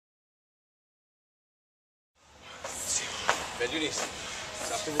Bend your knees.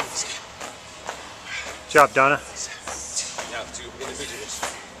 Stop the knees. Good job, Donna. Now, 2 individuals.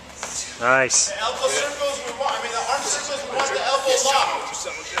 Nice. The elbow circles we want, the arm circles we want the elbow lock.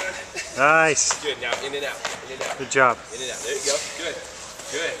 Nice. Good, now in and out, in and out. Good job. In and out, there you go, good,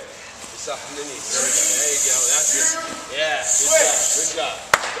 good. Just soften the knees, there you go, that's good. Yeah, good job, good job.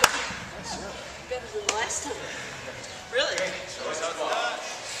 Better than the last time. Really?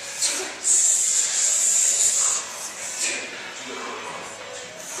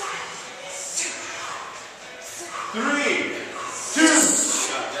 Three, two,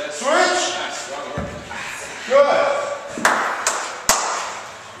 switch. Good.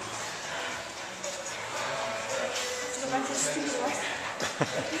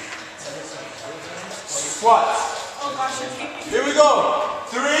 Squats. Oh gosh, Here we go.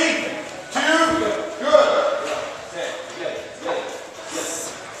 3, 2, good.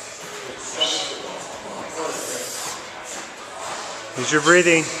 Use your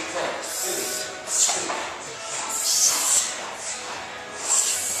breathing.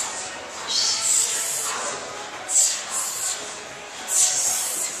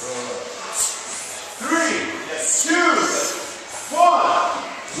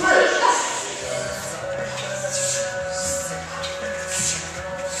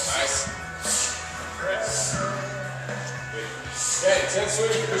 Okay, 10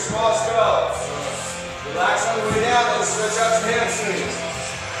 swings with your smallest bell. Relax on the way down and stretch out your hamstrings.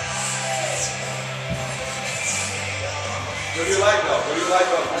 Go to your light belt. Go to your light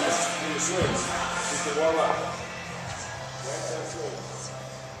belt in your swings. Just to warm up. Okay, 10 swings.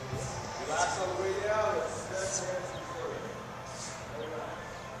 Relax on the way down and stretch your hamstrings forward.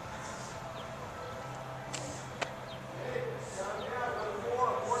 Okay, down, go to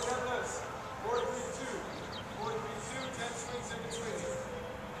 4 deadlifts. 4, 3, 2. 4, 3, 2, 10 swings in between.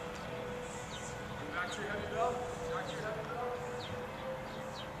 Back to your heavy belt. Back to your heavy belt.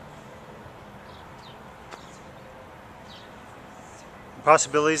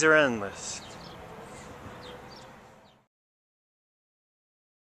 Possibilities are endless.